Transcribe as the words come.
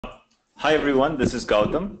Hi everyone, this is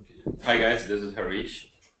Gautam. Hi guys, this is Harish.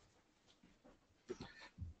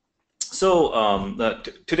 So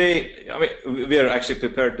today, we are actually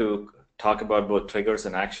prepared to talk about both triggers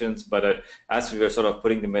and actions, but as we were sort of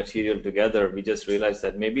putting the material together, we just realized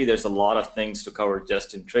that maybe there's a lot of things to cover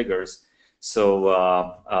just in triggers. So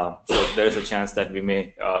there's a chance that we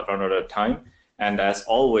may run out of time. And as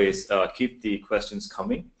always, keep the questions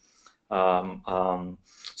coming. I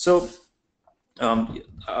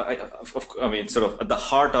mean, sort of at the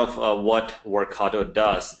heart of what Workato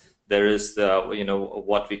does, there is the,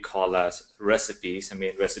 what we call as recipes. I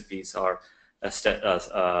mean, recipes are a set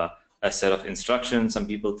of instructions. Some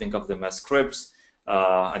people think of them as scripts.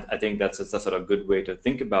 I think that's a sort of good way to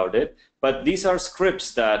think about it. But these are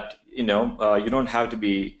scripts that, you don't have to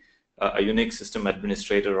be a Unix system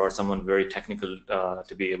administrator or someone very technical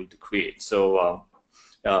to be able to create. So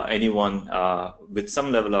anyone with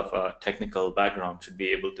some level of technical background should be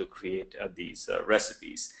able to create these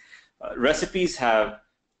recipes. Recipes have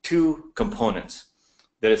two components.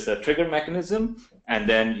 There is a trigger mechanism, and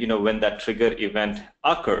then when that trigger event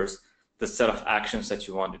occurs, the set of actions that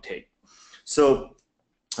you want to take. So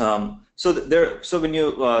when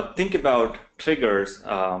you think about triggers,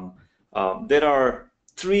 there are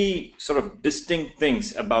three sort of distinct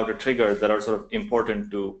things about a trigger that are sort of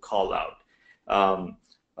important to call out.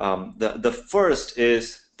 The first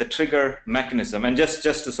is the trigger mechanism, and just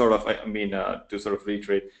to sort of to sort of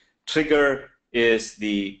reiterate, trigger is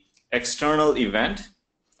the external event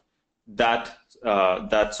that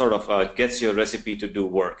sort of gets your recipe to do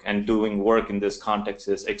work, and doing work in this context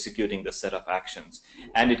is executing the set of actions.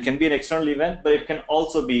 And it can be an external event, but it can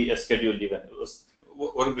also be a scheduled event.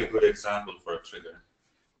 What would be a good example for a trigger?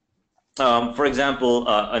 For example,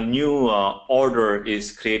 a new order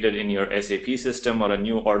is created in your SAP system, or a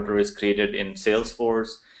new order is created in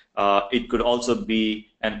Salesforce. It could also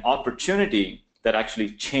be an opportunity that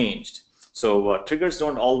actually changed. So triggers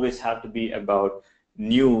don't always have to be about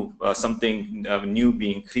new something new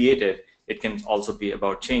being created. It can also be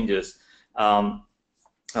about changes.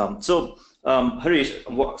 Harish,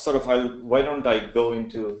 why don't I go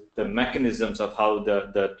into the mechanisms of how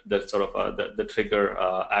the trigger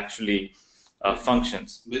actually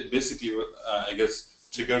functions? Basically, I guess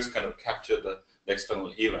triggers kind of capture the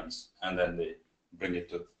external events, and then they bring it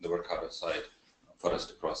to the Workato side for us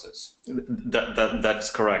to process. That's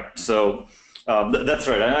correct. So that's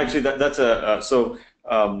right. And actually, that's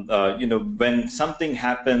when something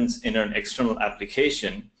happens in an external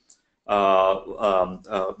application,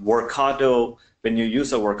 Workato, when you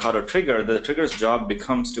use a Workato trigger, the trigger's job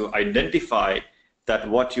becomes to identify that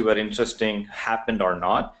what you were interested in happened or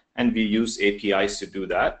not, and we use APIs to do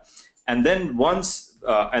that. And then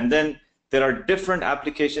then there are different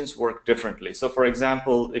applications work differently. So for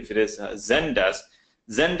example, if it is Zendesk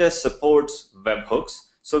supports webhooks,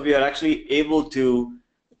 so we are actually able to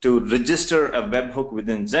register a webhook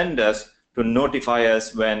within Zendesk to notify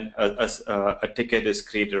us when a ticket is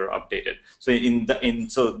created or updated. So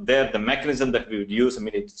the mechanism that we would use,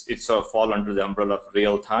 it sort of fall under the umbrella of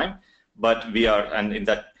real time, but the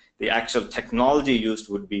actual technology used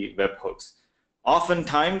would be webhooks.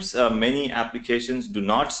 Oftentimes, many applications do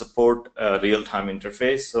not support a real-time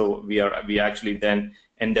interface, so we actually then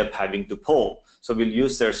end up having to poll. So we'll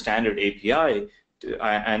use their standard API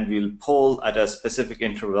and we'll poll at a specific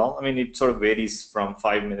interval. It sort of varies from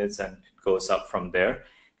 5 minutes and goes up from there,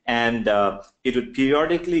 and it would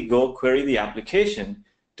periodically go query the application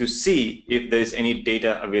to see if there's any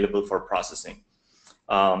data available for processing.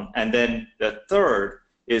 And then the third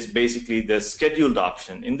is basically the scheduled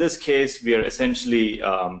option. In this case, we are essentially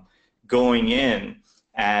going in,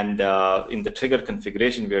 and in the trigger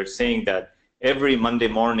configuration, we are saying that every Monday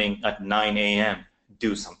morning at 9 a.m.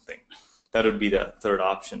 do something. That would be the third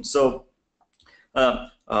option. So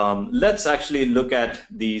let's actually look at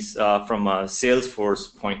these from a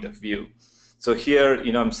Salesforce point of view. So here,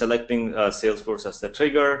 I'm selecting Salesforce as the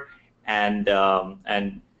trigger, and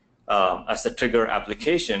as the trigger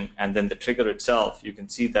application, and then the trigger itself. You can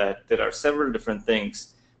see that there are several different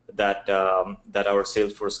things that our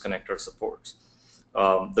Salesforce connector supports.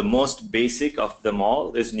 The most basic of them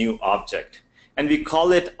all is new object, and we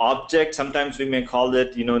call it object. Sometimes we may call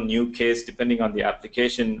it new case, depending on the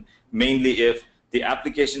application. Mainly if the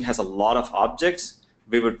application has a lot of objects,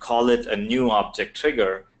 we would call it a new object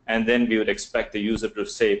trigger, and then we would expect the user to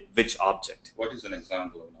say which object. What is an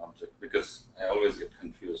example of an object? Because I always get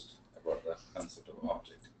confused about the concept of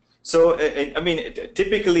object. So,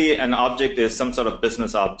 typically an object is some sort of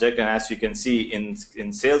business object, and as you can see in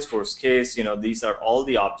Salesforce case, these are all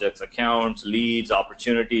the objects: accounts, leads,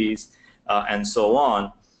 opportunities, and so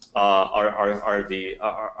on. are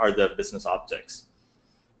the business objects.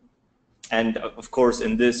 And of course,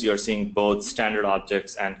 in this, you're seeing both standard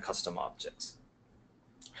objects and custom objects.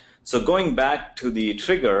 So going back to the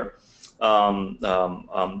trigger,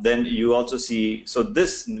 then you also see, so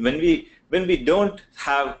this, when we don't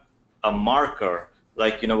have a marker,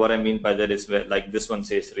 like, what I mean by that is, like this one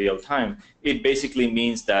says real time, it basically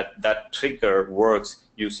means that that trigger works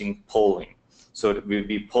using polling. So we'll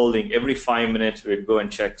be polling every 5 minutes. We'd go and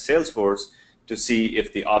check Salesforce to see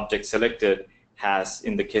if the object selected has,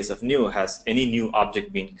 in the case of new, has any new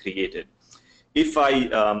object been created. If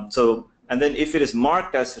and then if it is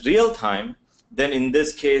marked as real time, then in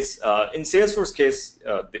this case, in Salesforce case,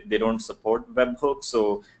 they don't support webhooks,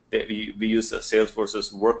 so we use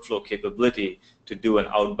Salesforce's workflow capability to do an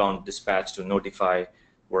outbound dispatch to notify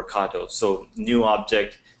Workato. So new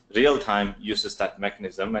object, real time, uses that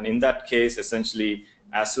mechanism, and in that case, essentially,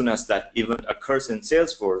 as soon as that event occurs in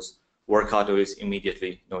Salesforce, Workato is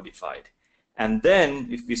immediately notified. And then,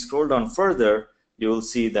 if we scroll down further, you will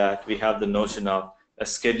see that we have the notion of a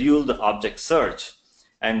scheduled object search.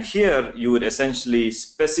 And here, you would essentially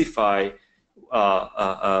specify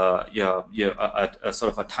a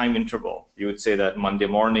sort of a time interval. You would say that Monday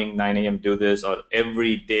morning, 9 a.m. do this, or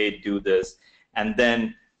every day do this. And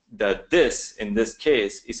then this, in this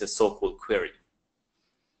case, is a so-called query.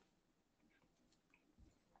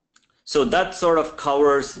 So that sort of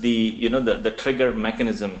covers the, the trigger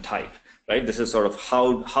mechanism type. Right? This is sort of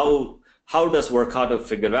how does Workato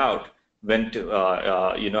figure out when to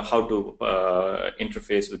how to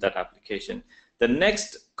interface with that application. The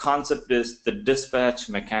next concept is the dispatch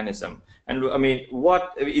mechanism, and I mean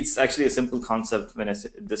it's actually a simple concept when I say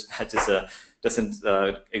dispatch doesn't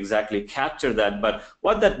exactly capture that, but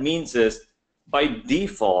what that means is by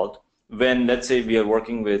default, when let's say we are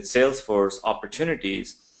working with Salesforce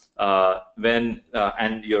opportunities,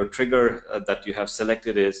 and your trigger that you have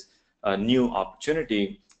selected is a new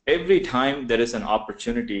opportunity, every time there is an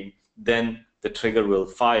opportunity, then the trigger will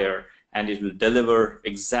fire and it will deliver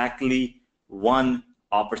exactly one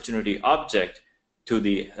opportunity object to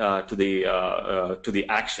the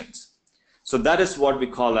actions. So that is what we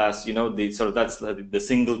call as that's the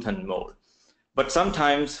singleton mode. But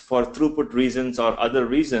sometimes for throughput reasons or other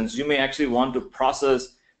reasons, you may actually want to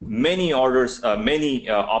process many orders, many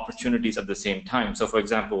opportunities at the same time. So for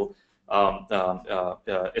example,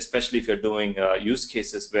 especially if you're doing use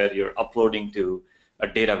cases where you're uploading to a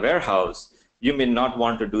data warehouse, you may not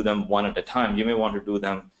want to do them one at a time. You may want to do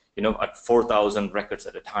them, at 4,000 records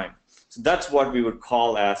at a time. So that's what we would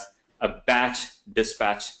call as a batch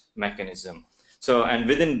dispatch mechanism. So, and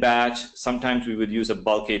within batch, sometimes we would use a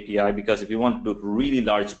bulk API, because if you want to do really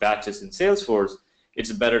large batches in Salesforce,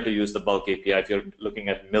 it's better to use the bulk API if you're looking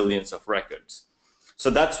at millions of records. So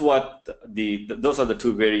that's what those are the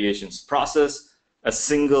two variations: process a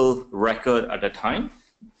single record at a time,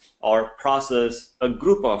 or process a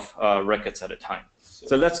group of records at a time.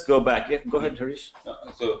 So let's go back. Yeah, go ahead, Harish.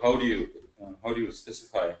 So how do you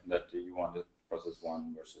specify that you want to process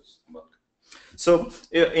one versus bulk? So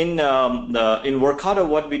in Workato,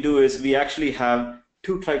 what we do is we actually have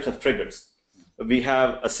two types of triggers. We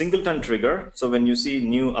have a singleton trigger. So when you see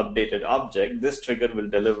new updated object, this trigger will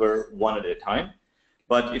deliver one at a time.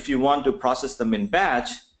 But if you want to process them in batch,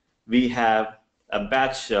 we have a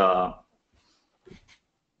batch.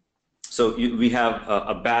 We have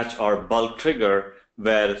a batch or bulk trigger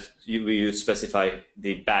where you specify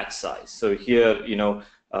the batch size. So here, you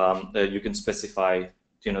can specify,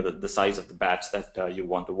 the size of the batch that you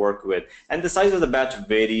want to work with, and the size of the batch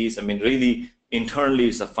varies. I mean, really, internally,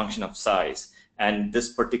 it's a function of size. And this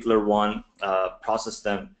particular one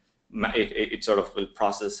it sort of will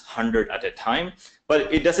process 100 at a time.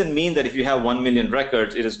 But it doesn't mean that if you have 1 million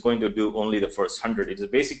records, it is going to do only the first 100. It is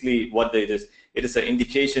basically what it is. It is an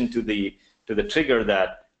indication to the trigger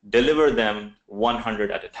that deliver them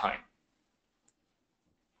 100 at a time.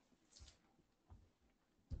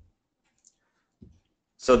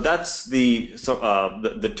 So that's the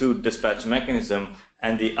two dispatch mechanism,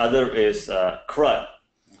 and the other is CRUD.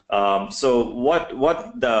 So what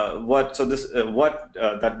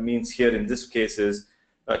that means here in this case is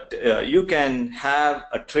you can have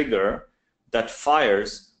a trigger that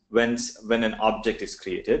fires when an object is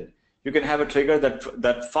created. You can have a trigger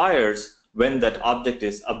that fires when that object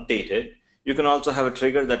is updated. You can also have a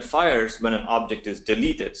trigger that fires when an object is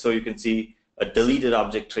deleted. So you can see a deleted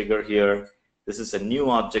object trigger here. This is a new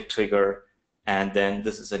object trigger, and then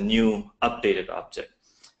this is a new updated object.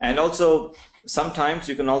 And also, sometimes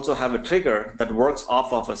you can also have a trigger that works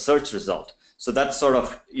off of a search result. So that's sort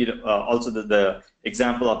of, also the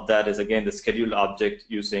example of that is, again, the scheduled object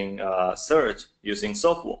using search using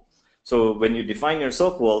SOAPWOL. So when you define your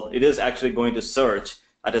SOAPWOL, it is actually going to search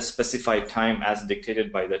at a specified time as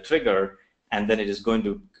dictated by the trigger, and then it is going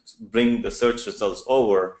to bring the search results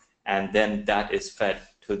over, and then that is fed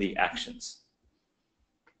to the actions.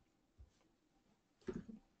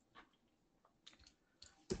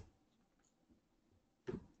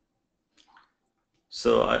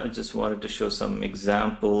 So I just wanted to show some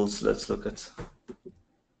examples. Let's look at.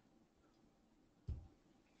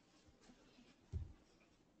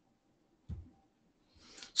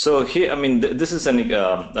 So here, I mean, this is an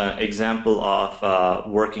example of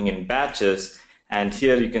working in batches. And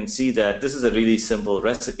here you can see that this is a really simple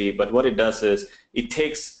recipe, but what it does is it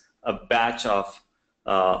takes a batch of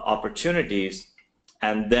opportunities,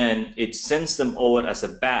 and then it sends them over as a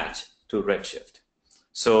batch to Redshift.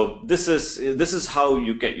 So this is how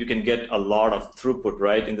you can get a lot of throughput,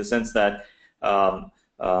 right? In the sense that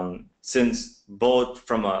since both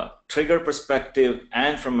from a trigger perspective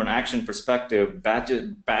and from an action perspective,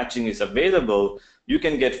 batching is available, you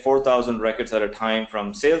can get 4,000 records at a time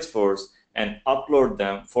from Salesforce and upload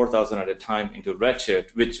them 4,000 at a time into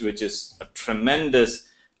Redshift, which is a tremendous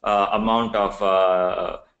amount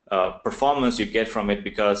of performance you get from it,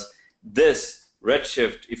 because this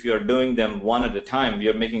Redshift, if you're doing them one at a time,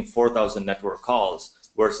 you're making 4,000 network calls,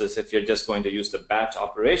 versus if you're just going to use the batch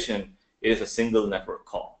operation, it is a single network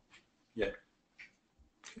call. Yeah.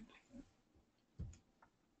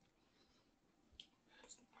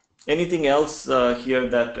 Anything else here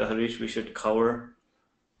that, Harish, we should cover?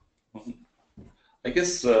 I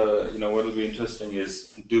guess what will be interesting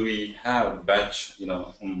is, do we have batch,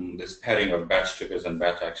 this pairing of batch triggers and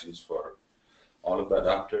batch actions for all of the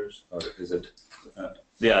adapters, or is it?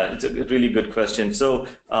 Yeah, it's a really good question. So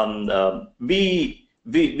we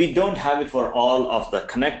don't have it for all of the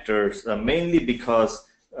connectors, mainly because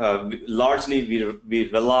largely we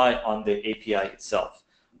rely on the API itself.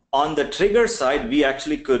 On the trigger side, we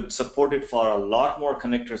actually could support it for a lot more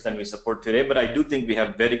connectors than we support today, but I do think we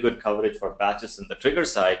have very good coverage for batches in the trigger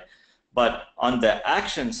side. But on the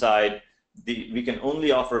action side, we can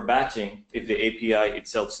only offer batching if the API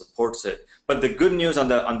itself supports it. But the good news on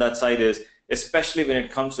that side is, especially when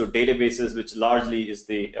it comes to databases, which largely is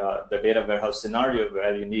the data warehouse scenario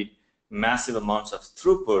where you need massive amounts of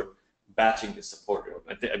throughput, batching is supported.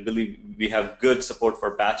 I believe we have good support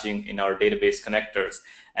for batching in our database connectors.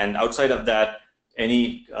 And outside of that,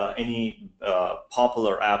 any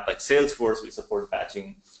popular app like Salesforce, we support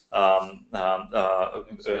batching.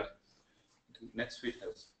 NetSuite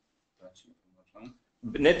has batching.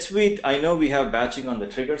 NetSuite, I know we have batching on the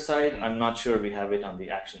trigger side. I'm not sure we have it on the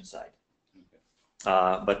action side. Okay.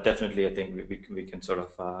 But definitely, I think we can sort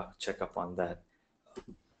of check up on that.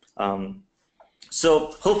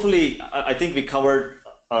 So hopefully, I think we covered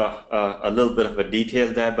a little bit of a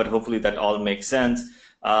detail there, but hopefully that all makes sense.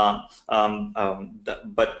 But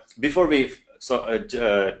before we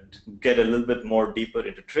get a little bit more deeper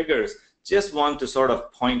into triggers, just want to sort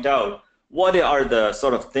of point out what are the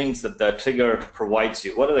sort of things that the trigger provides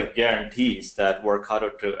you. What are the guarantees that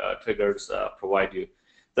Workato triggers provide you?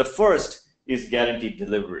 The first is guaranteed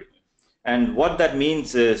delivery. And what that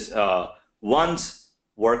means is once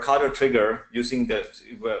Workato trigger using the,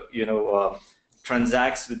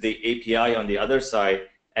 transacts with the API on the other side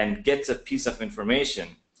and gets a piece of information,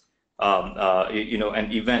 an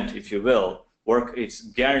event, if you will, it's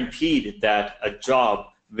guaranteed that a job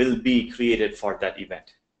will be created for that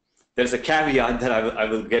event. There's a caveat that I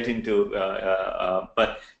will get into,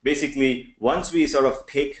 but basically, once we sort of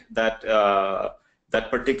take that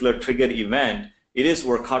particular triggered event, it is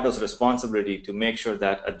Workato's responsibility to make sure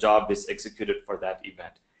that a job is executed for that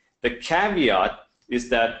event. The caveat is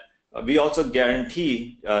that we also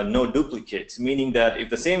guarantee no duplicates, meaning that if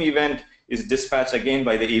the same event is dispatched again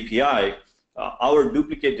by the API, our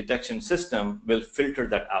duplicate detection system will filter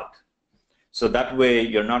that out. So that way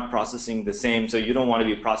you're not processing the same, so you don't want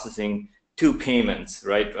to be processing two payments,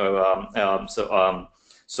 right?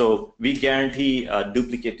 So we guarantee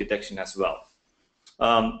duplicate detection as well.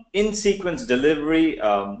 In sequence delivery,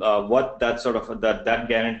 what that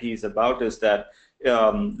guarantee is about is that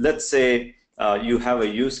let's say you have a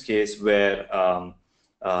use case where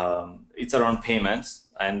it's around payments,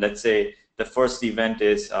 and let's say the first event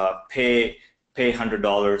is pay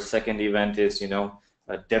 $100, second event is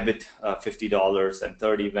debit $50, and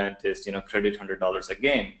third event is credit $100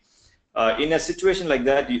 again. In a situation like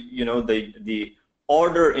that, the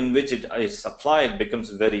order in which it is applied becomes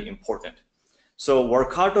very important. So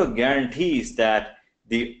Workato guarantees that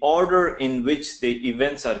the order in which the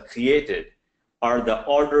events are created are the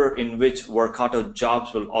order in which Workato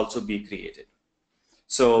jobs will also be created.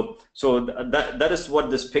 So that is what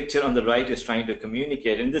this picture on the right is trying to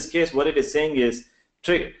communicate. In this case, what it is saying is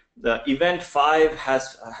the event 5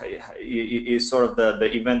 is sort of the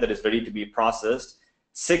event that is ready to be processed.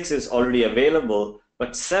 6 is already available,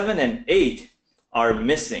 but 7 and 8 are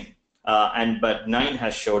missing, but 9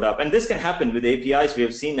 has showed up. And this can happen with APIs. We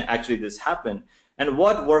have seen actually this happen. And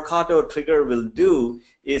what Workato trigger will do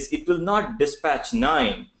is it will not dispatch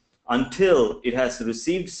 9 until it has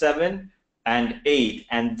received 7 and 8,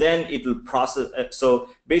 and then it will process. So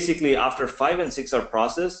basically, after 5 and 6 are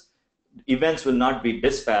processed, events will not be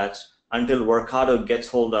dispatched until Workato gets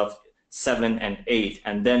hold of 7 and 8,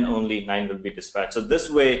 and then only 9 will be dispatched. So this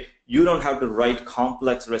way, you don't have to write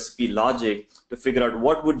complex recipe logic to figure out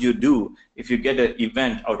what would you do if you get an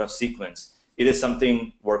event out of sequence. It is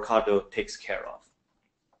something Workato takes care of.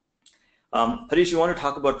 Harish, you want to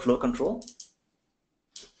talk about flow control?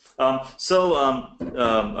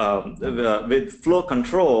 With flow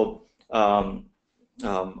control,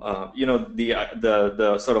 you know,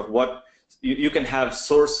 the sort of what you can have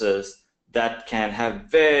sources that can have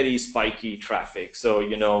very spiky traffic. So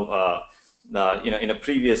you know, in a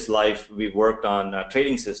previous life we worked on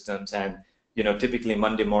trading systems, and you know, typically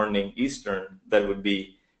Monday morning Eastern, that would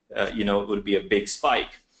be you know, would be a big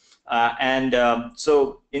spike,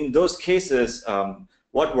 so in those cases.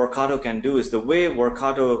 What Workato can do is, the way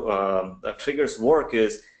Workato triggers work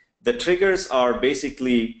is, the triggers are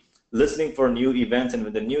basically listening for new events, and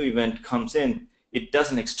when the new event comes in, it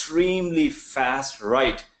does an extremely fast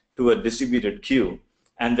write to a distributed queue,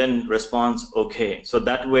 and then responds okay. So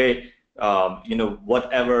that way, you know,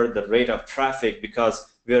 whatever the rate of traffic, because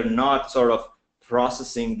we are not sort of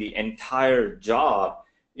processing the entire job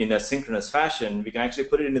in a synchronous fashion, we can actually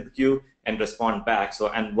put it into the queue and respond back. So,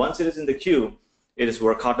 and once it is in the queue, it is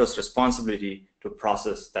Workato's responsibility to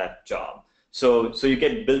process that job. So you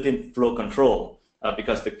get built-in flow control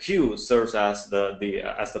because the queue serves as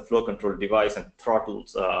the flow control device and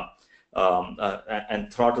throttles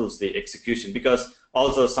the execution. Because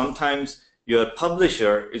also sometimes your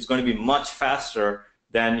publisher is going to be much faster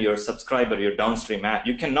than your subscriber, your downstream app.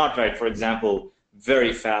 You cannot write, for example,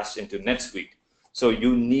 very fast into NetSuite. So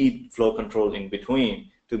you need flow control in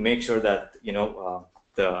between to make sure that you know.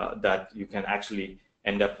 That you can actually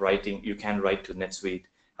end up writing, you can write to NetSuite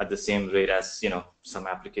at the same rate as, you know, some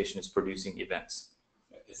application is producing events.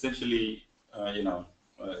 Essentially, you know,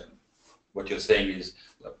 what you're saying is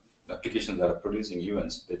the applications that are producing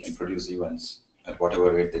events, they can produce events at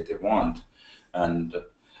whatever rate that they want, and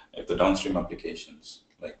if the downstream applications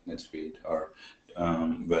like NetSuite or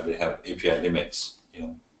where they have API limits, you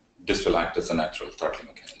know, this will act as a natural throttling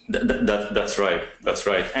mechanism. That's right. That's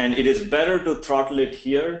right. And it is better to throttle it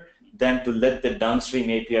here than to let the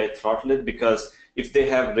downstream API throttle it, because if they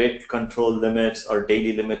have rate control limits or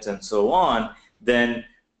daily limits and so on, then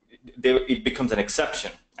it becomes an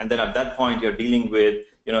exception. And then at that point, you're dealing with,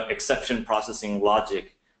 you know, exception processing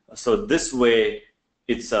logic. So this way,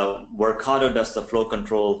 it's Workato does the flow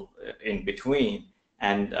control in between,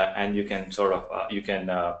 and you can sort of you get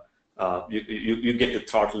to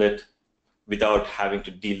throttle it without having to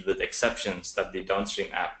deal with exceptions that the downstream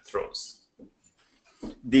app throws.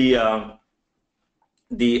 The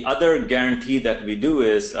other guarantee that we do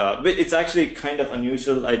is, it's actually kind of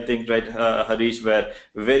unusual, I think, right, Harish, where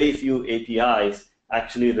very few APIs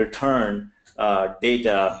actually return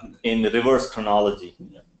data in reverse chronology,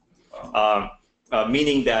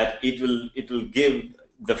 meaning that it will give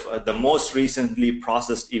the most recently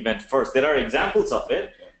processed event first. There are examples of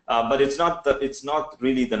it. But it's not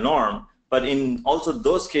really the norm. But in also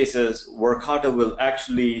those cases, Workato will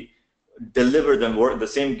actually deliver them the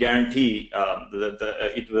same guarantee.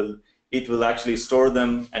 It will actually store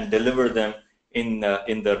them and deliver them in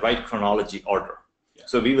the right chronology order. Yeah.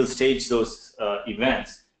 So we will stage those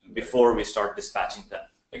events before we start dispatching them.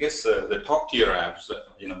 I guess the top tier apps,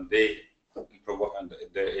 you know, they provide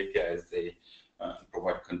their APIs. They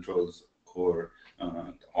provide controls over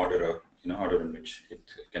the order in which it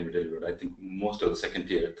can be delivered. I think most of the second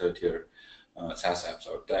tier, third tier SaaS apps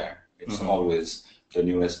out there, it's always the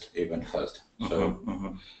newest event first. So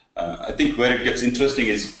I think where it gets interesting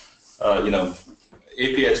is, you know,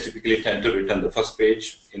 APIs typically tend to return the first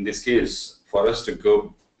page. In this case, for us to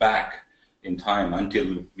go back in time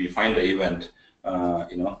until we find the event,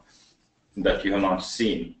 you know, that you have not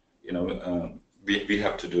seen, you know, we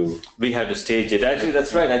have to stage it. Actually,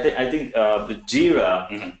 that's right. I think the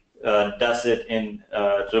Jira does it in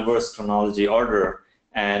reverse chronology order,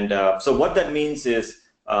 and so what that means is,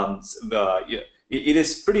 it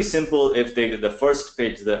is pretty simple if the first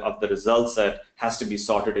page of the result set has to be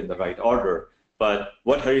sorted in the right order. But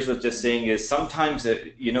what Harish was just saying is sometimes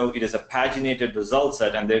it is a paginated result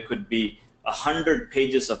set, and there could be 100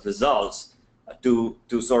 pages of results to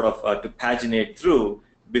sort of to paginate through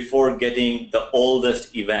before getting the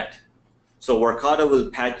oldest event. So Workato will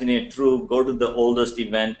paginate through, go to the oldest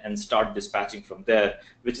event, and start dispatching from there,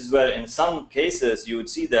 which is where in some cases you would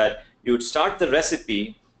see that you would start the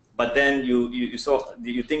recipe, but then you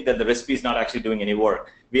think that the recipe is not actually doing any work.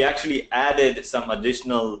 We actually added some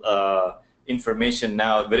additional information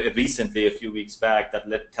now very recently, a few weeks back,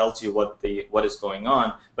 that tells you what is going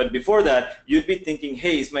on. But before that, you'd be thinking,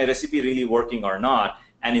 hey, is my recipe really working or not?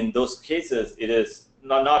 And in those cases, it is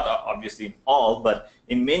not obviously in all, but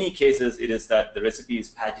in many cases, it is that the recipe is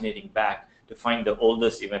paginating back to find the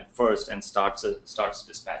oldest event first and starts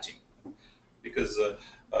dispatching. Because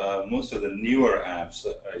most of the newer apps,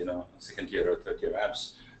 second tier or third tier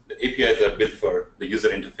apps, the APIs are built for the user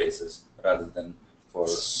interfaces rather than for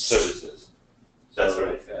services. That's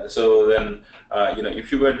right. So then,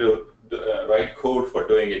 if you were to write code for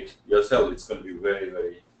doing it yourself, it's going to be very,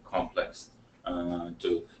 very complex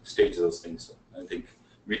to stage those things. So I think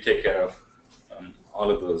we take care of all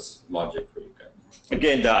of those logic for you guys.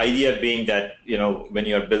 Again, the idea being that when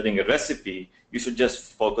you are building a recipe, you should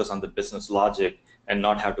just focus on the business logic and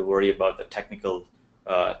not have to worry about the technical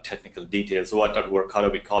details. What at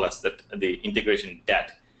Workato we call as the integration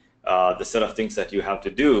debt, the set of things that you have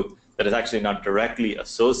to do that is actually not directly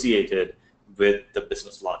associated with the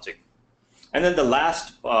business logic. And then the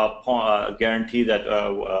last guarantee that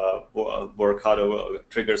Workato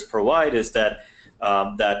triggers provide is that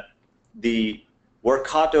the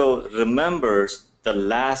Workato remembers the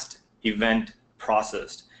last event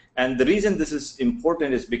processed. And the reason this is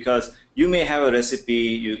important is because you may have a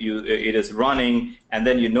recipe, it is running, and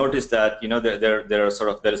then you notice that there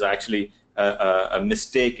is actually a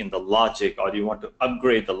mistake in the logic, or you want to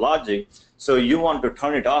upgrade the logic. So you want to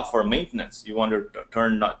turn it off for maintenance. You want to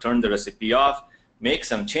turn the recipe off, make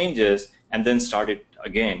some changes, and then start it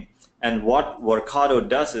again. And what Workato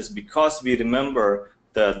does is, because we remember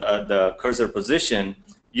the cursor position,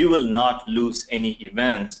 you will not lose any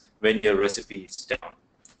events when your recipe is down.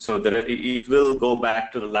 So it will go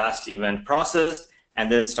back to the last event processed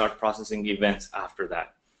and then start processing events after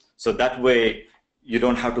that. So that way, you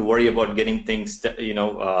don't have to worry about getting things,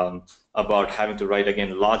 about having to write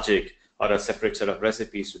again logic or a separate set of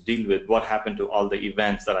recipes to deal with what happened to all the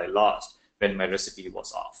events that I lost when my recipe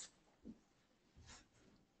was off.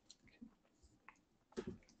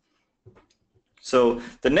 So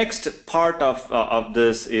the next part of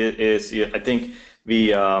this is I think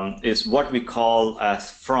is what we call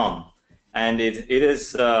as from, and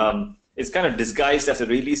it's kind of disguised as a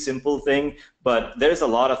really simple thing, but there's a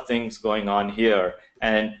lot of things going on here,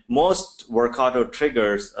 and most Workato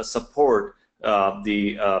triggers support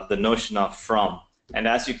the notion of from. And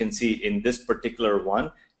as you can see in this particular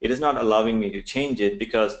one, it is not allowing me to change it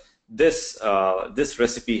because this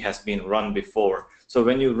recipe has been run before. So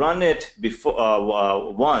when you run it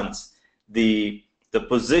before once, the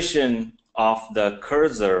position of the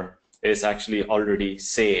cursor is actually already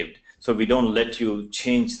saved. So we don't let you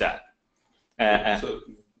change that.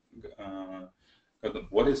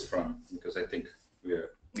 What is from? Because I think we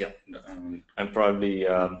are. Yeah. I'm probably.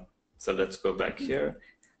 So let's go back here.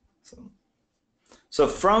 So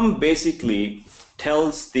from basically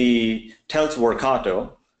tells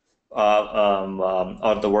Workato,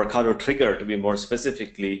 or the Workato trigger to be more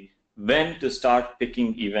specifically, when to start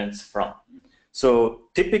picking events from. So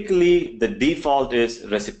typically the default is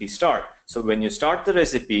recipe start. So when you start the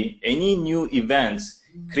recipe, any new events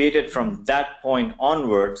created from that point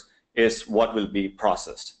onwards is what will be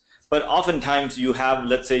processed. But oftentimes you have,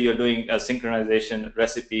 let's say you're doing a synchronization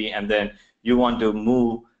recipe and then you want to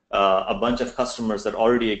move a bunch of customers that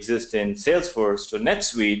already exist in Salesforce to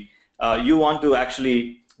NetSuite, you want to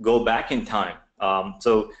actually go back in time.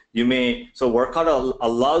 So Workato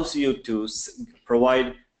allows you to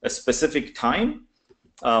provide a specific time,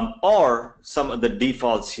 or some of the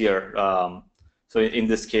defaults here. So in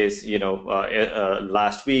this case,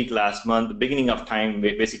 last week, last month, the beginning of time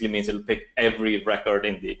basically means it'll pick every record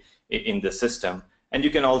in the system. And you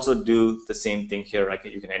can also do the same thing here. Like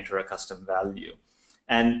you can enter a custom value.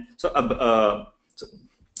 And so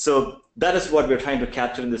that is what we're trying to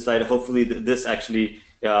capture in this slide. Hopefully, this actually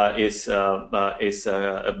is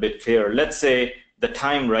a bit clearer. Let's say the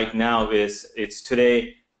time right now it's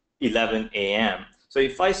today 11 a.m. So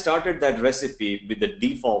if I started that recipe with the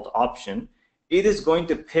default option, it is going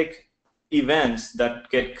to pick events that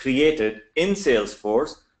get created in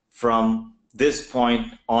Salesforce from this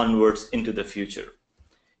point onwards into the future.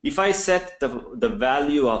 If I set the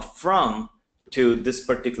value of from to this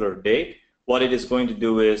particular date, what it is going to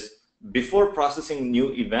do is, before processing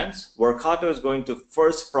new events, Workato is going to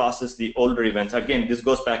first process the older events. Again, this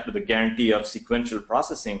goes back to the guarantee of sequential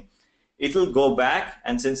processing. It will go back,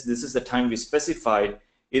 and since this is the time we specified,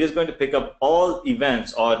 it is going to pick up all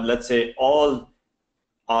events, or let's say all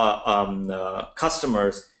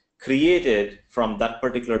customers created from that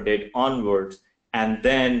particular date onwards, and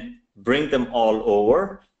then bring them all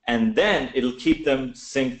over, and then it'll keep them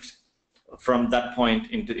synced from that point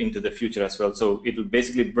into the future as well. So it will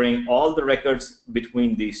basically bring all the records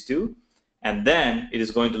between these two, and then it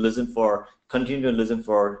is going to continue to listen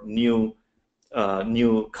for new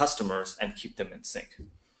customers and keep them in sync.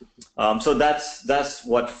 So that's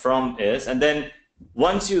what from is. And then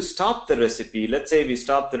once you stop the recipe, let's say we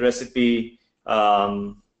stop the recipe,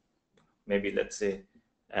 maybe let's say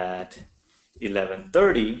at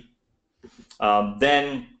 11:30,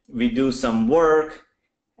 then we do some work,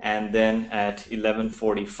 and then at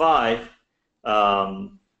 11:45,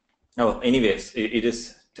 anyways, it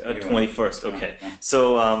is 21st. Okay,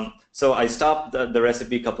 so I stop the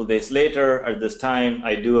recipe a couple days later. At this time,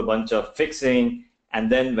 I do a bunch of fixing,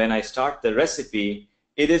 and then when I start the recipe,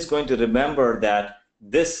 it is going to remember that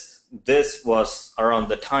this was around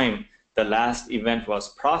the time the last event was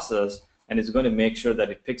processed, and it's going to make sure that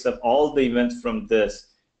it picks up all the events from this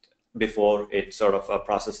before it sort of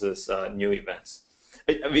processes new events.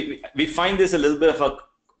 We find this a little bit of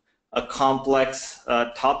a complex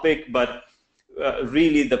topic, but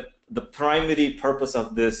really the primary purpose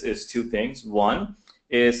of this is two things. One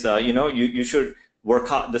is you should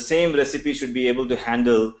work out the same recipe should be able to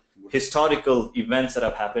handle historical events that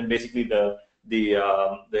have happened, basically the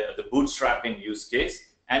bootstrapping use case,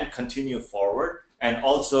 and continue forward. And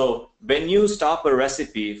also, when you stop a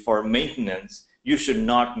recipe for maintenance, you should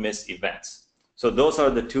not miss events. So those are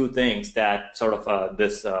the two things that sort of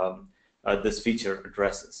this feature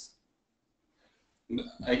addresses.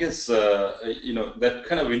 I guess that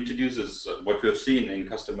kind of introduces what we've seen in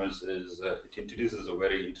customers is it introduces a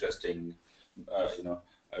very interesting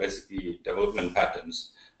recipe development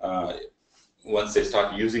patterns. Once they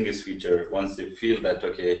start using this feature, once they feel that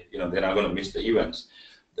they're not going to miss the events,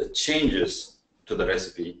 the changes to the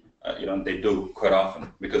recipe they do quite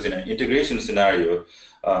often, because in an integration scenario,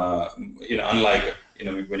 unlike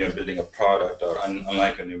when you're building a product, or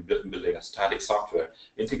unlike when you're building a static software,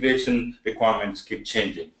 integration requirements keep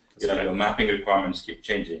changing. Your mapping requirements keep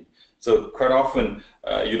changing. So quite often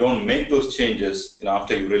you don't make those changes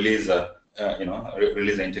after you release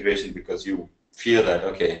release the integration, because you fear that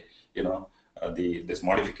this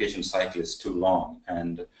modification cycle is too long,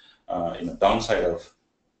 and downside of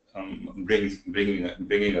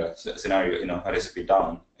bringing a scenario, a recipe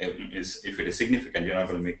down is, if it is significant, you're not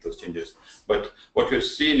going to make those changes. But what we've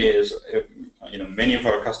seen is, many of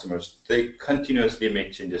our customers, they continuously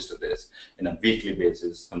make changes to this in a weekly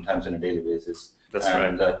basis, sometimes on a daily basis. That's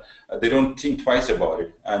right. They don't think twice about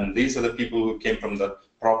it. And these are the people who came from the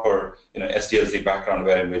proper, SDLC background,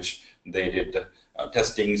 in which they did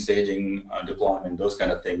testing, staging, deployment, those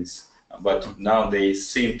kind of things. But now they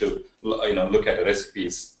seem to, look at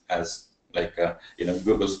recipes as like,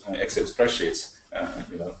 Google's Excel spreadsheets.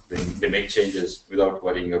 They make changes without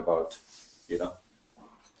worrying about, data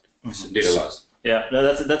loss. Yeah,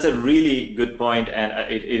 no, that's a really good point, and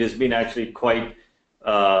it has been actually quite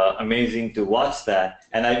amazing to watch that.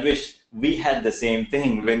 And I wish we had the same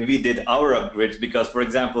thing when we did our upgrades, because, for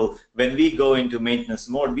example, when we go into maintenance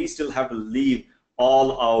mode, we still have to leave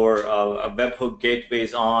all our webhook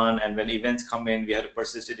gateways on, and when events come in, we have to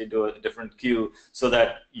persist it into a different queue so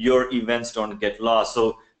that your events don't get lost.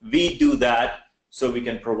 So we do that so we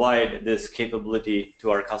can provide this capability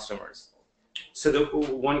to our customers. So the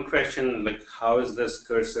one question, like, how is this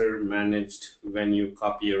cursor managed when you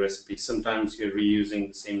copy a recipe? Sometimes you're reusing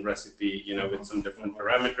the same recipe, with some different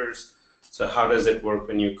parameters. So how does it work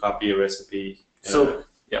when you copy a recipe? So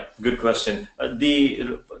yeah, good question.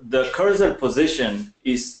 The cursor position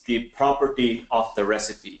is the property of the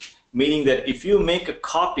recipe, meaning that if you make a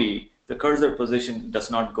copy, the cursor position does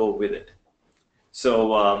not go with it. So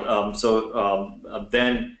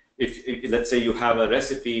then if let's say you have a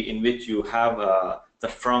recipe in which you have the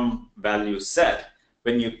from value set,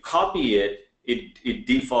 when you copy it, it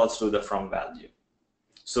defaults to the from value.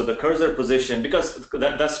 So the cursor position, because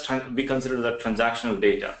we consider that transactional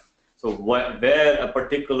data. So where a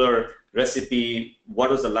particular recipe, what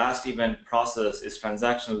was the last event process, is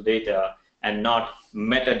transactional data and not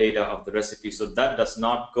metadata of the recipe. So that does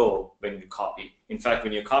not go when you copy. In fact,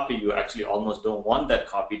 when you copy, you actually almost don't want that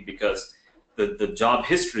copied, because the job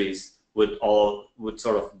histories would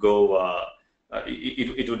sort of go.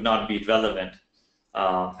 It would not be relevant.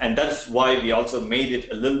 And that's why we also made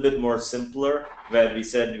it a little bit more simpler, where we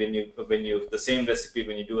said the same recipe,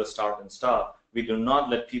 when you do a start and stop, we do not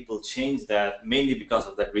let people change that, mainly because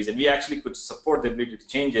of that reason. We actually could support the ability to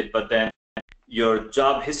change it, but then your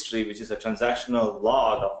job history, which is a transactional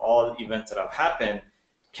log of all events that have happened,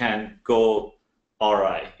 can go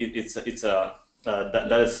awry. That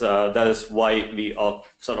is why we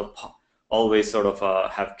always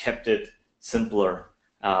have kept it simpler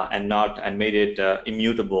and made it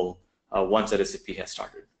immutable once a recipe has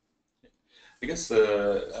started. I guess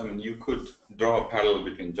I mean, you could draw a parallel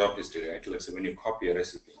between job history, right? Let's say when you copy a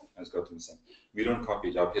recipe, as Gautam said, we don't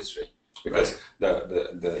copy job history because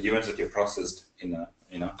the events that you processed in a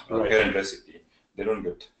parent recipe, they don't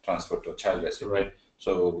get transferred to a child recipe. Right.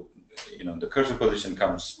 So the cursor position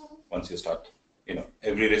comes once you start.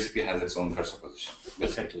 Every recipe has its own cursor position.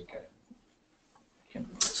 Basically.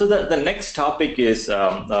 So the next topic is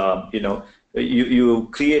you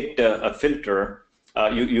create a filter.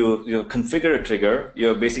 You configure a trigger.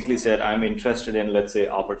 You basically said, I'm interested in, let's say,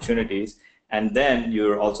 opportunities, and then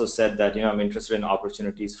you also said that I'm interested in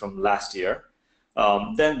opportunities from last year.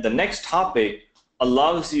 Then the next topic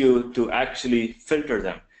allows you to actually filter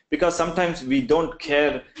them, because sometimes we don't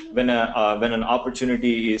care when an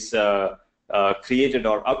opportunity is created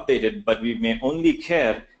or updated, but we may only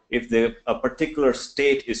care if a particular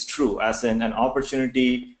state is true, as in an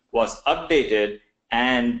opportunity was updated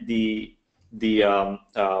and the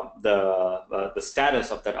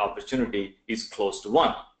status of that opportunity is close to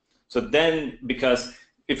 1. So then, because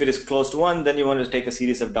if it is close to 1, then you want to take a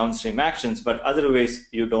series of downstream actions, but otherwise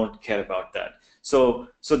you don't care about that. So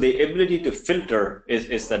the ability to filter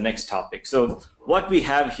is the next topic. So what we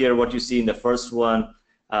have here, what you see in the first one,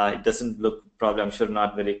 it doesn't look, probably, I'm sure,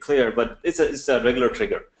 not very clear, but it's a regular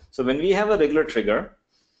trigger. So when we have a regular trigger,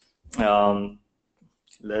 so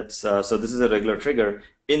this is a regular trigger.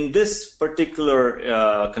 In this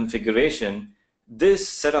particular configuration, this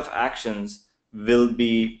set of actions will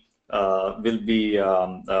be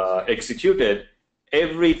executed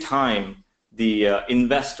every time the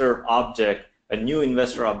investor object, a new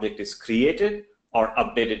investor object, is created or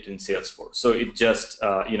updated in Salesforce. So it just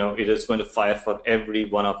it is going to fire for every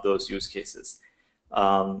one of those use cases.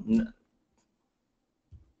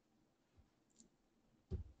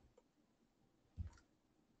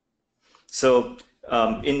 So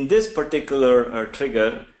in this particular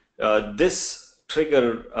trigger, the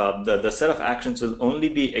set of actions will only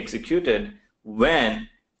be executed when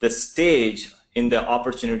the stage in the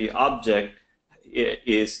opportunity object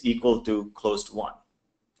is equal to close to 1.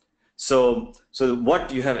 So what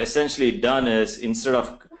you have essentially done is, instead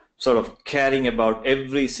of sort of caring about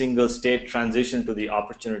every single state transition to the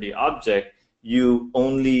opportunity object, you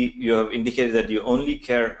have indicated that you only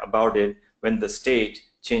care about it when the state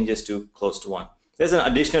changes to close to 1. There's an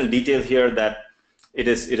additional detail here that it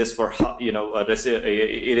is for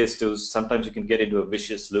it is to, sometimes you can get into a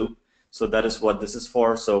vicious loop. So that is what this is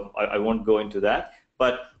for. So I won't go into that.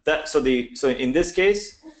 But so in this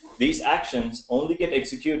case, these actions only get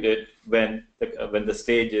executed when the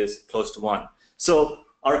stage is close to 1. So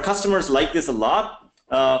our customers like this a lot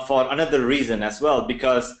for another reason as well,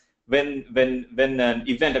 because when an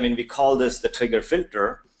event, I mean, we call this the trigger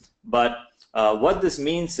filter, but what this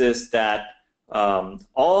means is that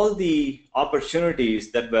all the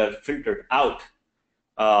opportunities that were filtered out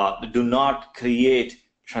do not create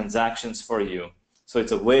transactions for you. So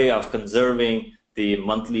it's a way of conserving the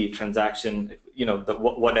monthly transaction,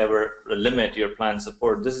 whatever limit your plan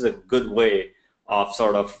supports. This is a good way of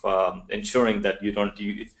sort of ensuring that you don't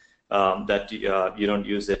use you don't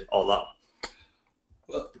use it all up.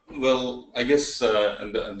 Well, I guess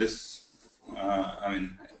this, I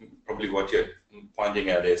mean, probably what you're pointing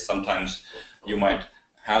at is sometimes you might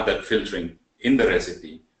have that filtering in the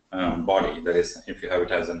recipe body. That is, if you have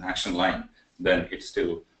it as an action line, then it's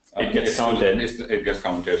still it gets counted. It gets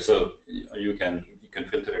counted. So you can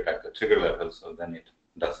filter it at the trigger level, so then it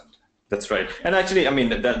doesn't. That's right. And actually, I mean,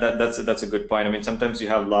 that's a good point. I mean, sometimes you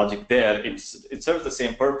have logic there. It serves the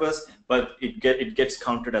same purpose, but it gets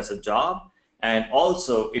counted as a job, and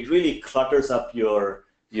also it really clutters up your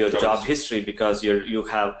job history, because you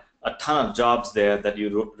have a ton of jobs there that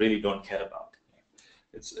you really don't care about.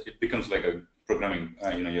 It becomes like a programming,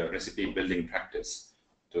 your recipe building practice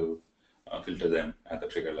to filter them at the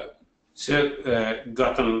trigger level. So,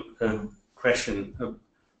 Gautam, question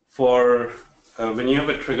for when you have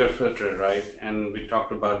a trigger filter, right? And we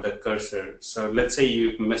talked about the cursor. So let's say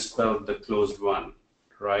you misspelled the closed one,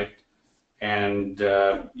 right? And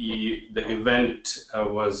the event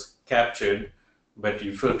was captured, but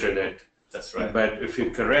you filtered it. That's right. But if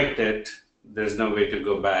you correct it, there's no way to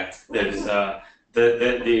go back. There's the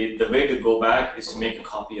way to go back is to make a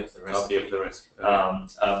copy of the recipe.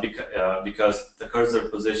 Because the cursor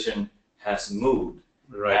position has moved.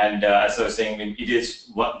 Right. And as I was saying, I mean, it is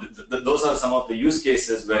what those are some of the use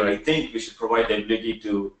cases where we think we should provide the ability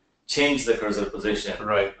to change the cursor position.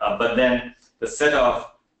 Right. But then the set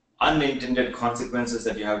of unintended consequences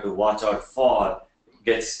that you have to watch out for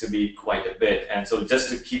gets to be quite a bit. And so just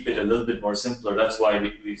to keep it a little bit more simpler, that's why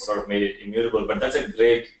we sort of made it immutable. But that's a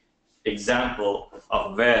great example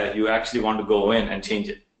of where you actually want to go in and change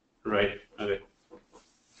it. Right. Okay.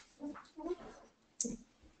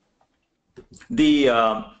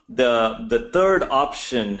 The third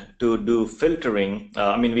option to do filtering,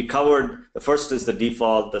 I mean, we covered, the first is the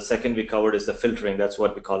default, the second we covered is the filtering, that's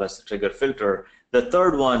what we call as the trigger filter. The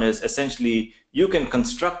third one is essentially you can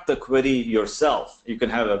construct the query yourself. You can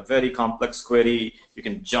have a very complex query, you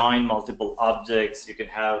can join multiple objects, you can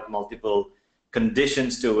have multiple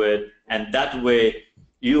conditions to it, and that way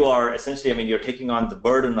you are essentially, I mean, you're taking on the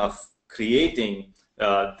burden of creating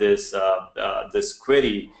this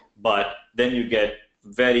query, but then you get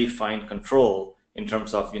very fine control in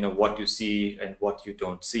terms of what you see and what you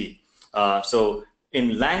don't see. So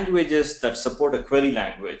in languages that support a query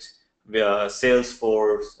language,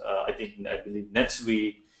 Salesforce, I believe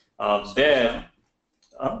NetSuite,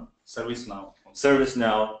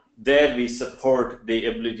 ServiceNow, there we support the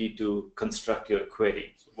ability to construct your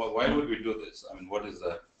query. So why would we do this? I mean, what is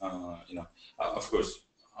the of course,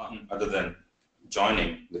 other than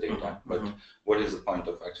joining the data, but what is the point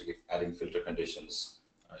of actually adding filter conditions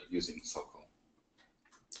using SOCO?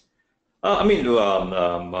 I mean,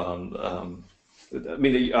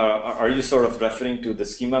 are you sort of referring to the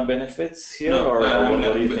schema benefits here, no, or what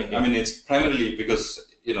are you thinking? I mean, it's primarily because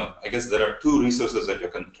I guess there are two resources that you're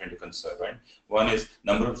trying to conserve, right? One is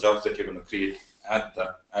number of jobs that you're going to create at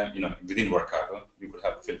the within Workato. You could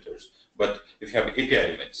have filters, but if you have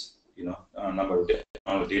API limits, number of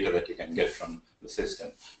data that you can get from the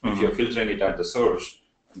system. If you're filtering it at the source,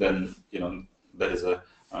 then that is a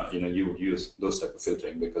you would use those type of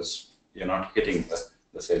filtering because you're not hitting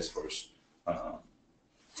the Salesforce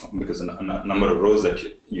because the number of rows that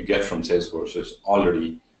you get from Salesforce is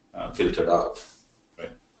already filtered out,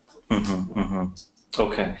 right?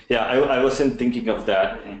 Okay. Yeah, I wasn't thinking of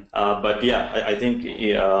that, but yeah, I think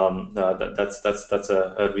that's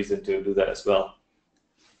a reason to do that as well.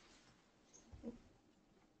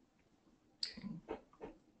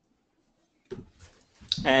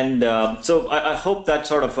 And so I hope that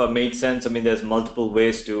sort of made sense. I mean, there's multiple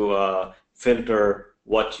ways to filter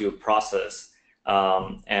what you process,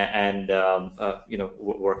 and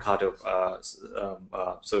Workato.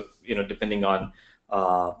 So depending on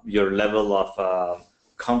your level of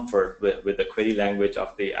comfort with the query language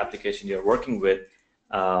of the application you're working with,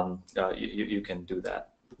 you can do that.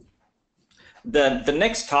 The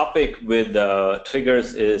next topic with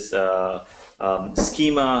triggers is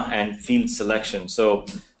schema and field selection. So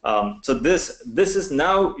this is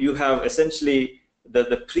now you have essentially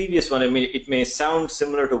the previous one. I mean, it may sound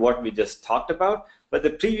similar to what we just talked about, but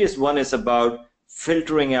the previous one is about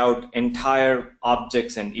filtering out entire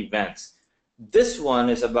objects and events. This one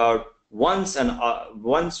is about once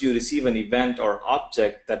you receive an event or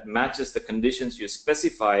object that matches the conditions you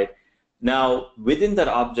specified. Now within that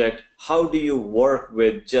object, how do you work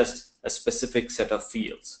with just a specific set of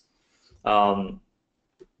fields? So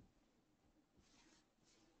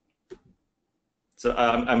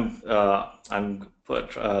I'm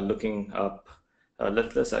looking up.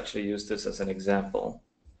 Let's actually use this as an example.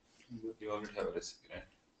 You already have a recipe,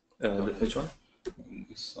 right? Which one?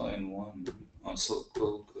 We saw in one. Also,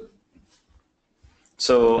 cool, good.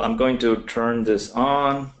 So I'm going to turn this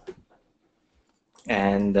on,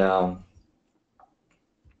 and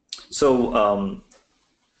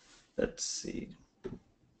let's see.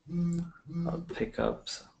 I'll pick up.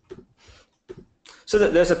 So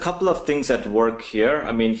there's a couple of things at work here.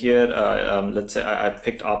 I mean, here, let's say I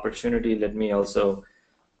picked opportunity. Let me also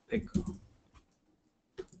pick.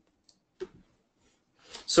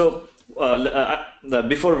 So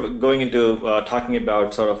before going into talking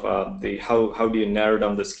about sort of how do you narrow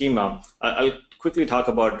down the schema, I'll quickly talk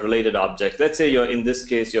about related objects. Let's say in this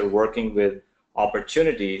case you're working with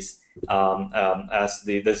opportunities.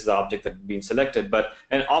 This is the object that's been selected, but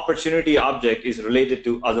an opportunity object is related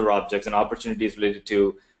to other objects. An opportunity is related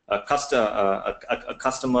to a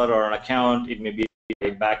customer or an account. It may be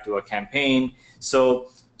back to a campaign.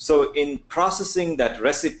 So in processing that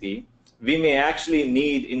recipe, we may actually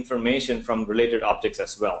need information from related objects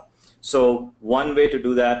as well. So one way to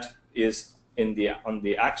do that is on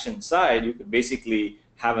the action side, you could basically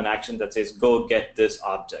have an action that says go get this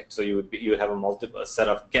object. So you would have a set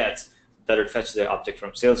of gets that would fetch the object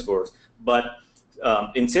from Salesforce. But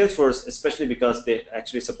in Salesforce, especially because they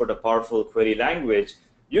actually support a powerful query language,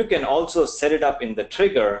 you can also set it up in the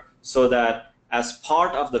trigger so that as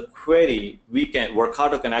part of the query,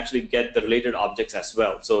 Workato can actually get the related objects as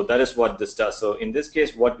well. So that is what this does. So in this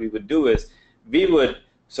case, what we would do is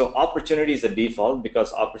so opportunity is the default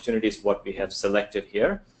because opportunity is what we have selected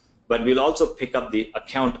here, but we'll also pick up the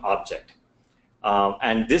account object.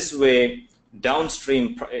 And this way,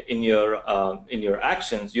 downstream in your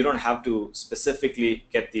actions, you don't have to specifically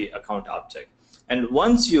get the account object. And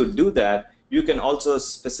once you do that, you can also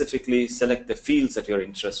specifically select the fields that you're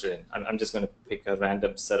interested in. I'm just going to pick a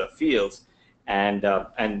random set of fields, and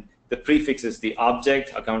the prefix is the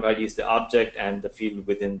object, account ID is the object, and the field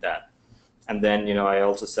within that. And then I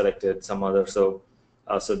also selected some other. So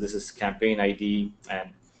this is campaign ID, and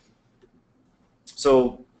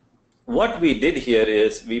so what we did here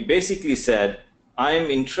is we basically said,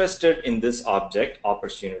 I'm interested in this object,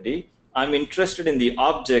 opportunity. I'm interested in the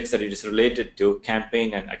objects that it is related to,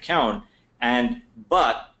 campaign and account,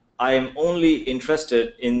 but I am only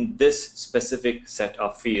interested in this specific set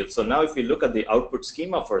of fields. So now if you look at the output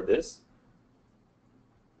schema for this,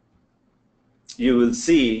 you will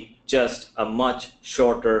see just a much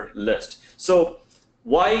shorter list. So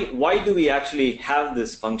why do we actually have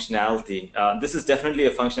this functionality? This is definitely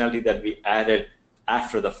a functionality that we added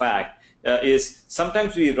after the fact. Is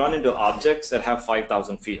sometimes we run into objects that have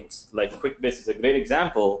 5,000 fields. Like QuickBase is a great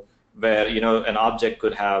example where an object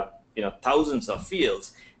could have thousands of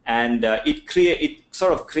fields, and it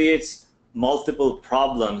sort of creates multiple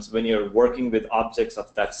problems when you're working with objects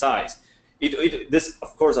of that size. This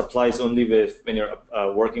of course applies only when you're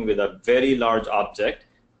working with a very large object,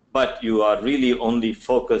 but you are really only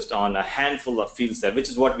focused on a handful of fields there, which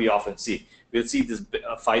is what we often see. We'll see this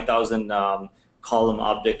 5,000 column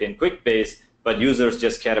object in QuickBase, but users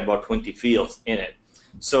just care about 20 fields in it.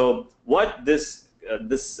 So what this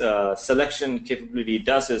selection capability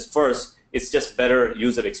does is, first, it's just better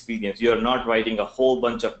user experience. You're not writing a whole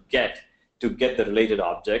bunch of get to get the related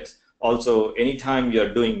objects. Also, anytime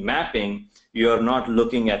you're doing mapping, you're not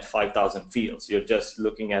looking at 5,000 fields. You're just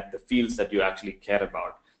looking at the fields that you actually care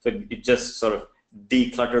about. So it just sort of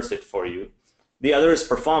declutters it for you. The other is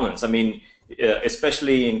performance. I mean,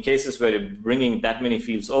 especially in cases where you're bringing that many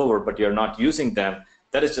fields over, but you're not using them,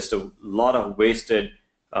 that is just a lot of wasted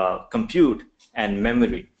compute and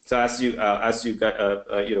memory. So as you got,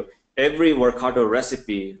 every Workato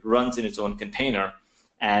recipe runs in its own container,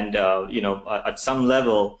 and at some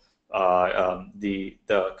level, the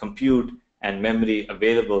compute and memory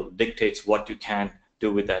available dictates what you can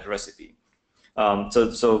do with that recipe.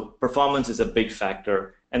 So performance is a big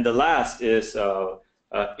factor, and the last is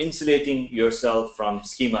insulating yourself from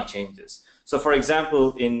schema changes. So for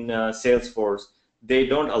example, in Salesforce, they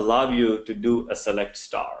don't allow you to do a select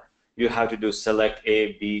star. You have to do select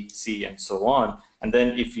A, B, C, and so on. And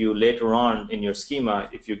then if you later on in your schema,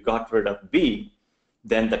 if you got rid of B,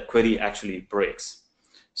 then the query actually breaks.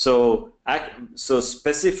 So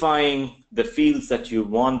specifying the fields that you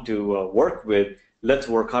want to work with lets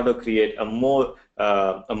Workato create a more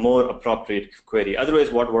appropriate query.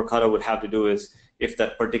 Otherwise, what Workato would have to do is, if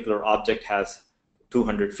that particular object has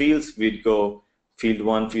 200 fields, we'd go field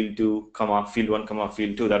 1, field 2, comma, field 1, comma,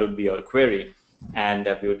 field 2. That would be our query. And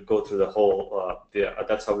we would go through the whole,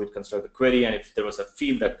 that's how we'd construct the query. And if there was a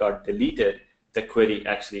field that got deleted, the query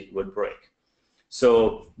actually would break.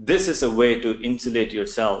 So this is a way to insulate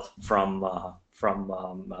yourself from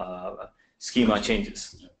schema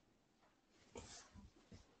changes.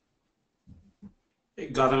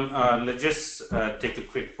 Gautam, let's just take a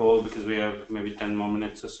quick poll because we have maybe 10 more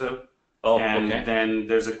minutes or so. Oh, and okay. Then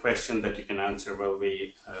there's a question that you can answer while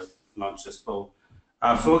we launch this poll.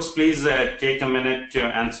 Folks, please take a minute to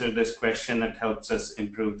answer this question. It helps us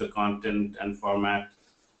improve the content and format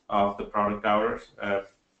of the product hours.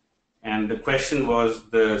 And the question was,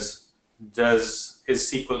 is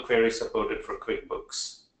SQL query supported for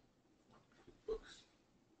QuickBooks?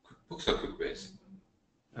 QuickBooks or QuickBase?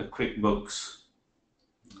 QuickBooks.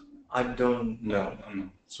 I don't know. No.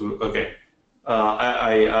 So okay.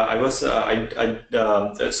 I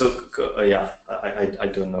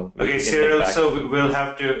don't know. Okay, Cyril. So we'll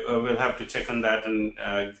have to check on that and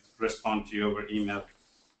respond to you over email.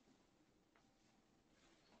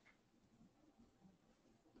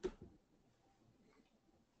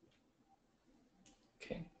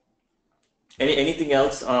 Okay. Anything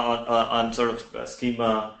else on sort of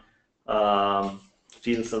schema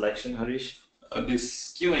field selection, Harish? this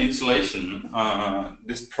schema installation,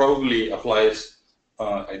 this probably applies,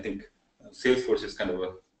 I think Salesforce is kind of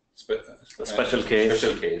a special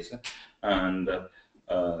case. And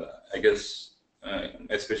I guess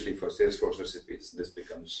especially for Salesforce recipes, this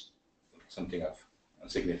becomes something of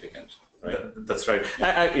significance. Right. That's right.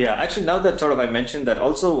 Yeah, actually, now that sort of I mentioned that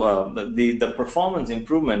also the performance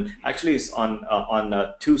improvement actually is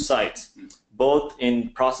on two sides, both in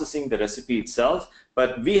processing the recipe itself,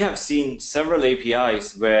 but we have seen several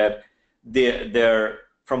APIs where they're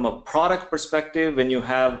from a product perspective, when you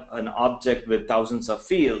have an object with thousands of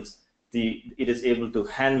fields, it is able to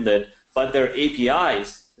handle it, but their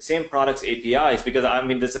APIs, the same product's APIs, because I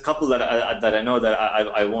mean, there's a couple that I know that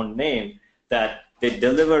I won't name, that they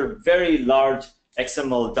deliver very large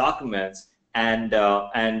XML documents, and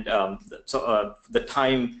so the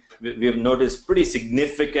time we have noticed pretty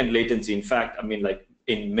significant latency. In fact, I mean, like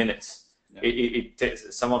in minutes. Yeah. It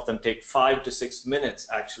takes, some of them take 5 to 6 minutes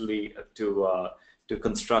actually to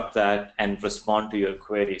construct that and respond to your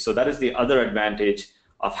query. So that is the other advantage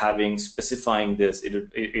of specifying this.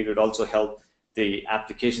 It would also help the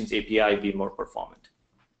application's API be more performant.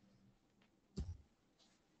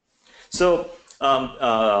 So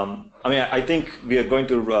I mean, I think we are going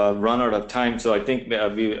to run out of time. So I think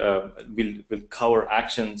we'll cover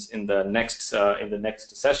actions in the next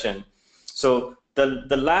session. So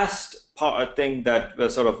the last thing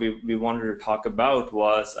that sort of we wanted to talk about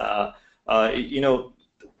was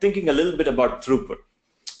thinking a little bit about throughput.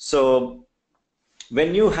 So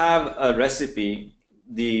when you have a recipe,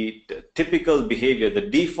 the typical behavior, the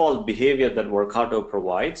default behavior that Workato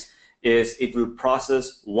provides is it will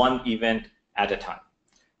process one event at a time.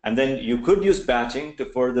 And then you could use batching to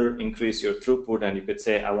further increase your throughput, and you could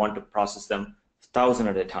say, I want to process them 1,000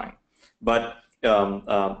 at a time. But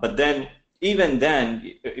then, even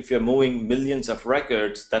then, if you're moving millions of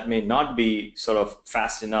records, that may not be sort of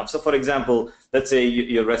fast enough. So for example, let's say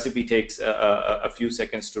your recipe takes a few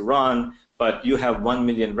seconds to run, but you have 1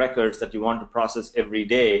 million records that you want to process every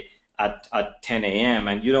day at 10 a.m.,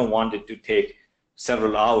 and you don't want it to take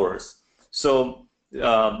several hours. So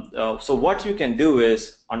what you can do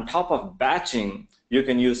is, on top of batching, you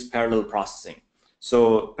can use parallel processing.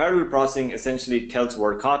 So parallel processing essentially tells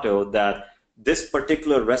Workato that this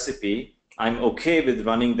particular recipe, I'm okay with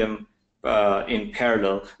running them in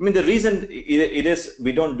parallel. I mean, the reason it is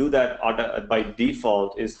we don't do that by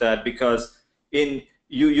default is that because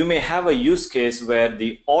you may have a use case where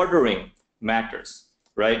the ordering matters,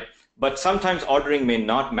 right? But sometimes ordering may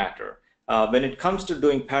not matter. When it comes to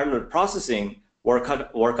doing parallel processing,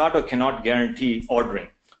 Workato cannot guarantee ordering,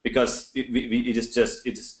 because we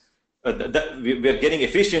are getting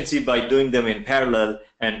efficiency by doing them in parallel,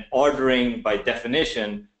 and ordering by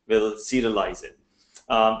definition will serialize it.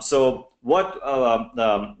 So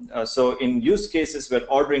in use cases where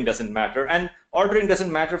ordering doesn't matter, and ordering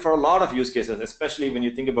doesn't matter for a lot of use cases, especially when you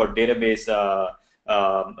think about database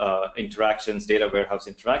interactions, data warehouse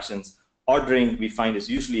interactions, ordering we find is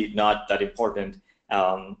usually not that important.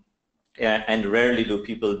 And rarely do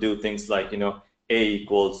people do things like, A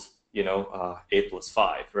equals, A plus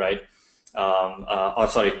 5, right? Or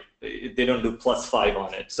sorry, they don't do plus 5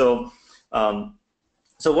 on it. So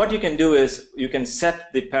what you can do is you can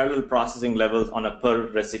set the parallel processing levels on a per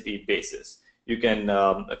recipe basis. You can,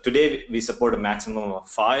 today we support a maximum of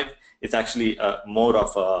 5. It's actually more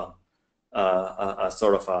of a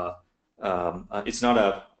sort of it's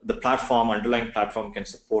not the underlying platform can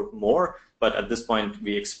support more, but at this point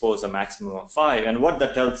we expose a maximum of 5. And what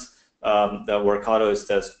that tells the Workato is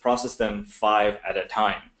to process them 5 at a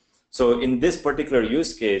time. So in this particular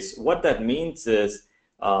use case, what that means is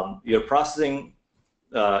you're processing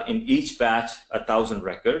in each batch 1,000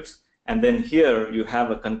 records, and then here you have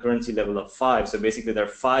a concurrency level of 5. So basically there are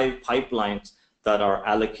 5 pipelines that are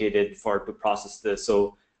allocated to process this.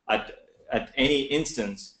 So at any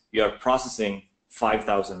instance, you are processing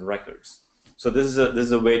 5,000 records. So this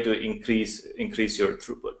is a way to increase your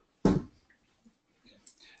throughput.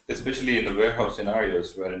 Especially in the warehouse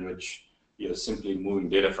scenarios, in which you're simply moving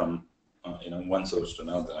data from one source to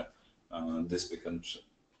another, this becomes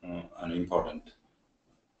an important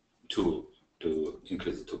tool to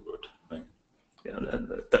increase the throughput, right?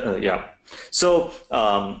 Yeah. So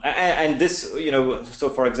and this, so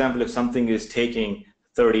for example, if something is taking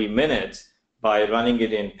 30 minutes, by running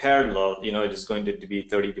it in parallel, it is going to be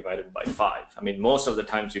 30 divided by 5. I mean, most of the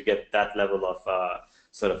times you get that level of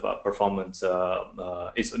sort of performance.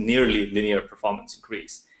 It's nearly linear performance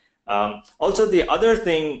increase. Also, the other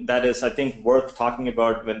thing that is, I think, worth talking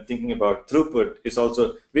about when thinking about throughput is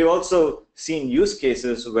also, we've also seen use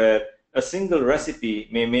cases where a single recipe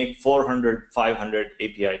may make 400, 500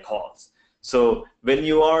 API calls. So when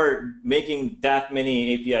you are making that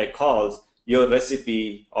many API calls, your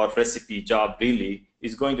recipe or recipe job really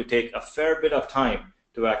is going to take a fair bit of time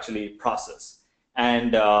to actually process.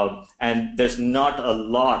 And there's not a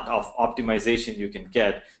lot of optimization you can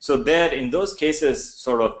get. So there, in those cases,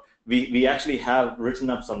 sort of, we actually have written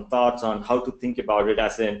up some thoughts on how to think about it,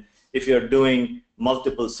 as in, if you're doing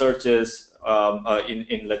multiple searches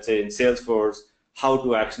in let's say in Salesforce, how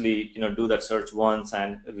to actually do that search once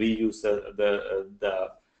and reuse the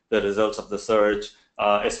results of the search.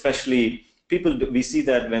 Especially we see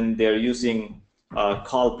that when they're using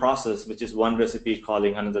call process, which is one recipe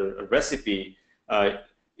calling another recipe,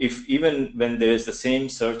 if even when there is the same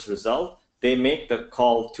search result, they make the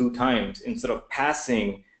call 2 times instead of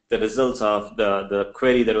passing the results of the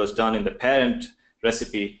query that was done in the parent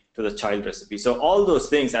recipe to the child recipe. So all those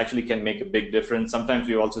things actually can make a big difference. Sometimes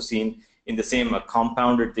we've also seen in the same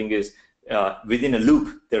compounded thing is within a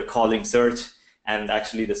loop, they're calling search, and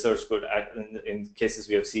actually the search code, in cases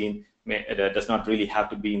we have seen, does not really have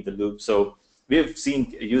to be in the loop. So we have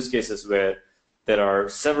seen use cases where there are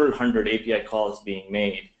several hundred API calls being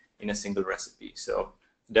made in a single recipe. So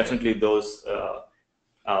definitely those,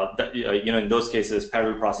 in those cases,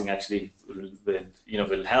 parallel processing actually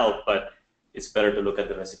will help, but it's better to look at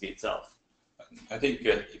the recipe itself. I think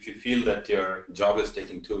if you feel that your job is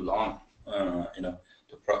taking too long, to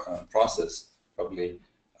process, probably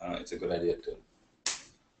it's a good idea to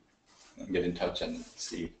get in touch and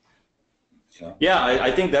see. Yeah,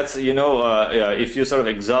 I think that's if you sort of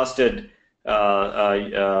exhausted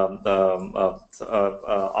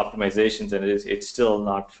optimizations and it's still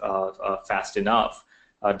not fast enough,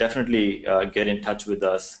 definitely get in touch with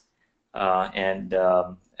us, and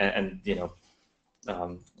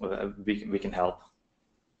we can help.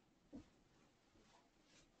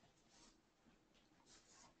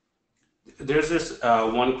 There's this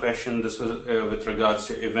one question. This was with regards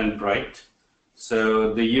to Eventbrite.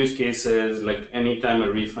 So the use case is like anytime a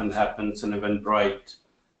refund happens in Eventbrite,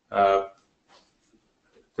 the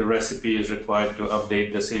recipe is required to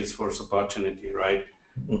update the Salesforce opportunity, right?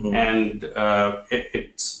 Mm-hmm. And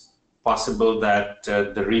it's possible that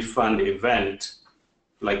the refund event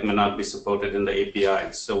may not be supported in the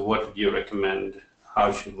API. So what would you recommend?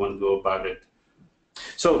 How should one go about it?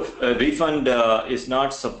 So refund is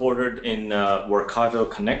not supported in Workato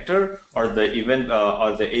connector, or the event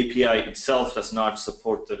or the API itself does not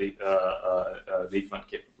support the refund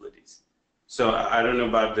capabilities. So I don't know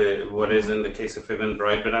about what is in the case of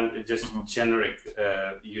Eventbrite, but I'm just generic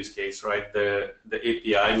use case, right? The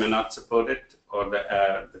API may not support it, or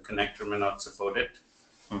the connector may not support it.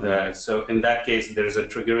 Mm-hmm. So in that case, there's a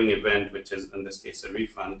triggering event, which is in this case a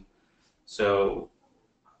refund. So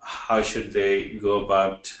how should they go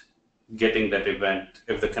about getting that event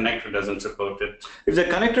if the connector doesn't support it? If the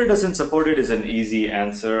connector doesn't support it, is an easy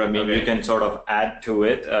answer. I mean, you can sort of add to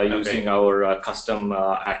it using our custom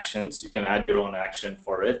actions. You can add your own action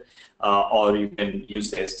for it, or you can use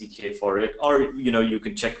the SDK for it, or you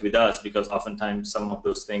can check with us, because oftentimes some of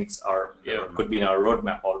those things are could be in our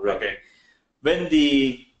roadmap already. Okay. When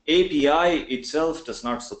the API itself does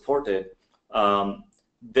not support it,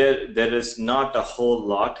 there is not a whole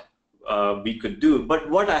lot we could do. But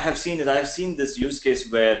what I have seen is I have seen this use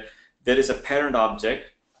case where there is a parent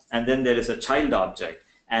object and then there is a child object,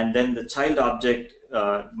 and then the child object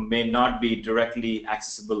may not be directly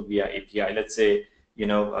accessible via API. Let's say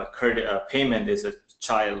a payment is a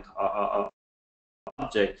child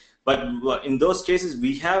object, but in those cases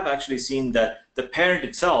we have actually seen that the parent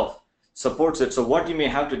itself supports it. So what you may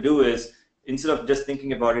have to do is, instead of just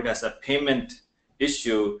thinking about it as a payment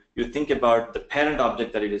issue, you think about the parent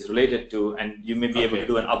object that it is related to, and you may be able to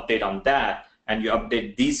do an update on that, and you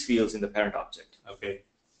update these fields in the parent object. Okay.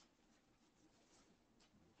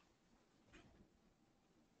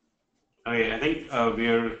 Okay, I think we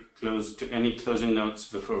are close to any closing notes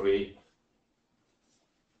before we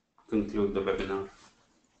conclude the webinar.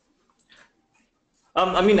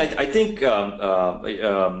 I mean, I think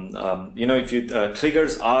if you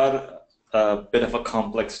triggers are a bit of a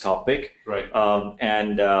complex topic, right?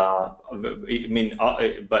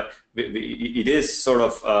 But it is sort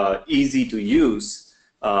of easy to use,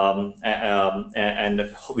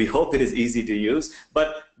 and we hope it is easy to use.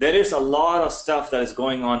 But there is a lot of stuff that is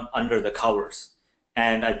going on under the covers,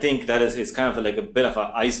 and I think that is kind of like a bit of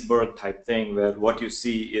an iceberg type thing, where what you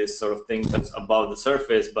see is sort of things that's above the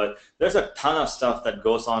surface, but there's a ton of stuff that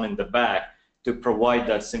goes on in the back to provide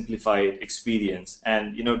that simplified experience.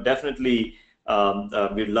 And definitely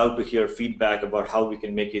we'd love to hear feedback about how we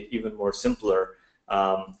can make it even more simpler.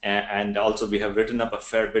 And also we have written up a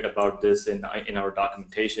fair bit about this in our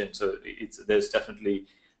documentation, so there's definitely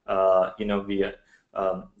a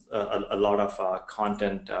lot of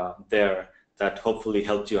content there that hopefully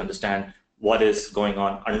helped you understand what is going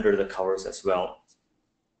on under the covers as well.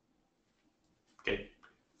 Okay.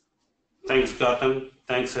 Thanks, Gautam.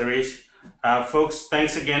 Thanks, Harish. Folks,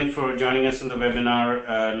 thanks again for joining us in the webinar.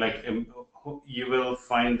 You will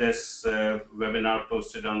find this webinar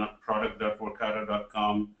posted on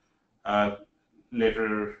product.workato.com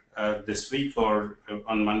later this week or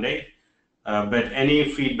on Monday. But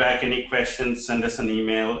any feedback, any questions, send us an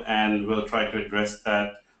email and we'll try to address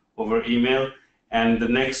that over email. And the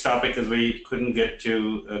next topic is we couldn't get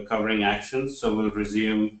to covering actions, so we'll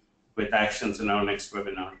resume with actions in our next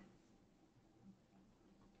webinar.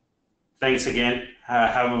 Thanks again.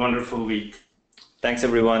 Have a wonderful week. Thanks,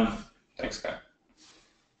 everyone. Thanks, Scott.